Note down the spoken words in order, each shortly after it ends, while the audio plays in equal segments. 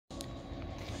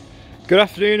Good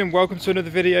afternoon and welcome to another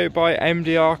video by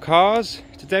MDR Cars.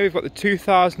 Today we've got the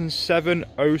 2007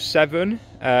 07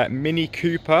 Mini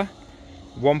Cooper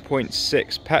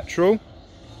 1.6 petrol.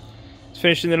 It's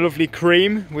finished in the lovely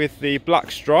cream with the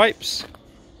black stripes.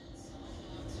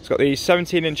 It's got the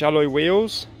 17-inch alloy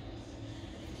wheels.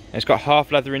 And it's got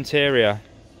half leather interior.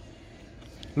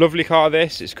 Lovely car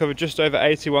this. It's covered just over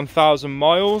 81,000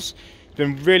 miles. It's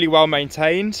been really well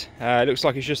maintained. It looks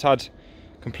like it's just had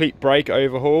complete brake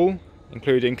overhaul,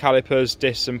 including calipers,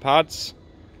 discs and pads.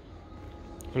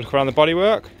 Have a look around the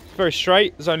bodywork. It's very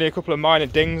straight. There's only a couple of minor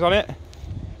dings on it.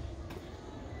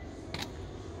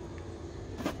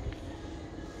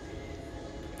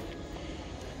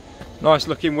 Nice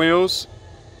looking wheels.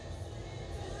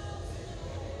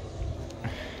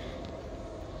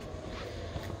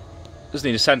 Does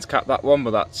need a centre cap, that one,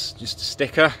 but that's just a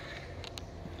sticker.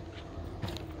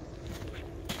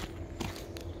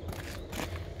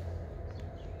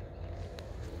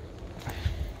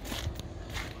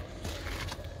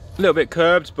 A little bit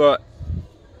curbed, but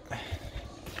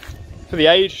for the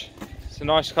age, it's a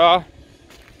nice car.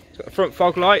 It's got the front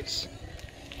fog lights.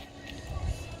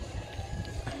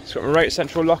 It's got remote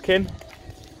central lock-in.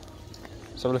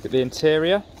 Let's have a look at the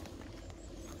interior.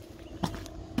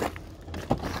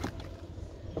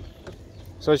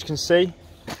 So as you can see,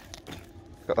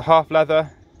 got the half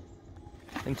leather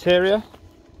interior.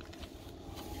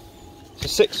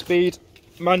 It's a 6-speed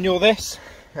manual this,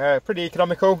 pretty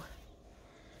economical.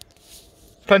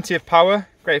 Plenty of power,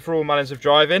 great for all manners of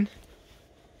driving.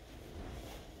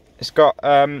 It's got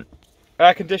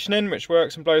air conditioning which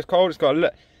works and blows cold. It's got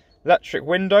electric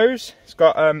windows. It's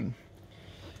got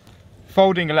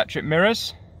folding electric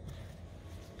mirrors.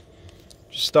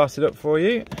 Just start it up for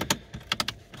you.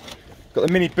 Got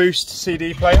the mini boost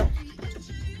CD player.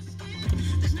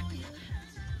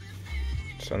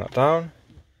 Turn that down.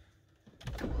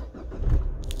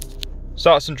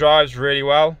 Starts and drives really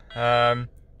well.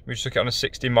 We just took it on a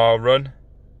 60-mile run.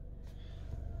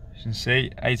 You can see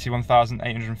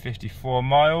 81,854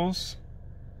 miles.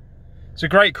 It's a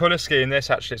great colour scheme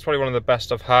this actually. It's probably one of the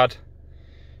best I've had.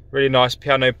 Really nice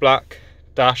piano black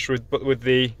dash with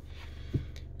the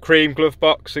cream glove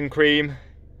box and cream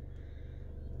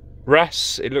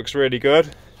rests. It looks really good.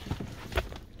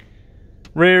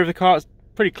 Rear of the car is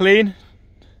pretty clean.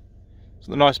 It's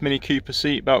got the nice Mini Cooper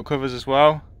seat belt covers as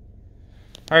well.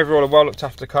 Overall a well looked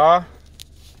after car.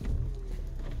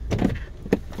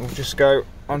 We'll just go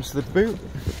onto the boot.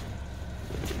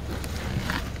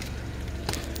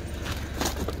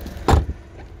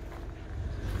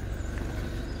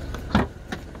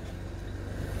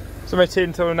 It's MOT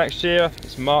until next year. I think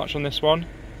it's March on this one.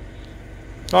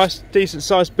 Nice, decent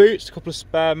sized boots, a couple of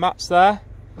spare mats there.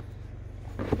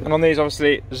 And on these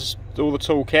obviously there's all the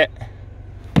tool kit.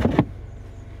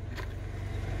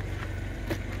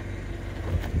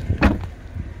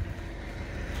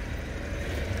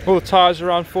 All the tyres are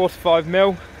around 4 to 5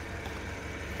 mil.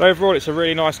 But overall it's a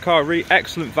really nice car, really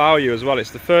excellent value as well. It's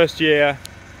the first year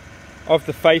of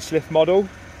the facelift model.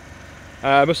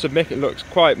 I must admit it looks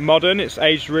quite modern, it's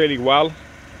aged really well.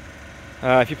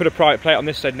 If you put a private plate on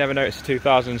this, they'd never notice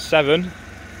 2007.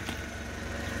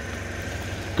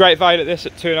 Great value at this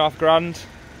at 2.5 grand.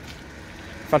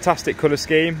 Fantastic colour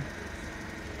scheme.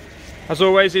 As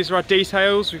always, these are our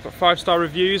details. We've got 5-star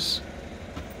reviews.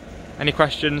 Any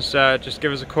questions, just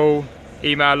give us a call,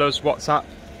 email us, WhatsApp.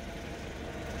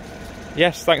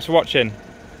 Yes, thanks for watching.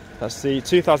 That's the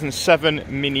 2007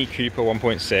 Mini Cooper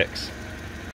 1.6.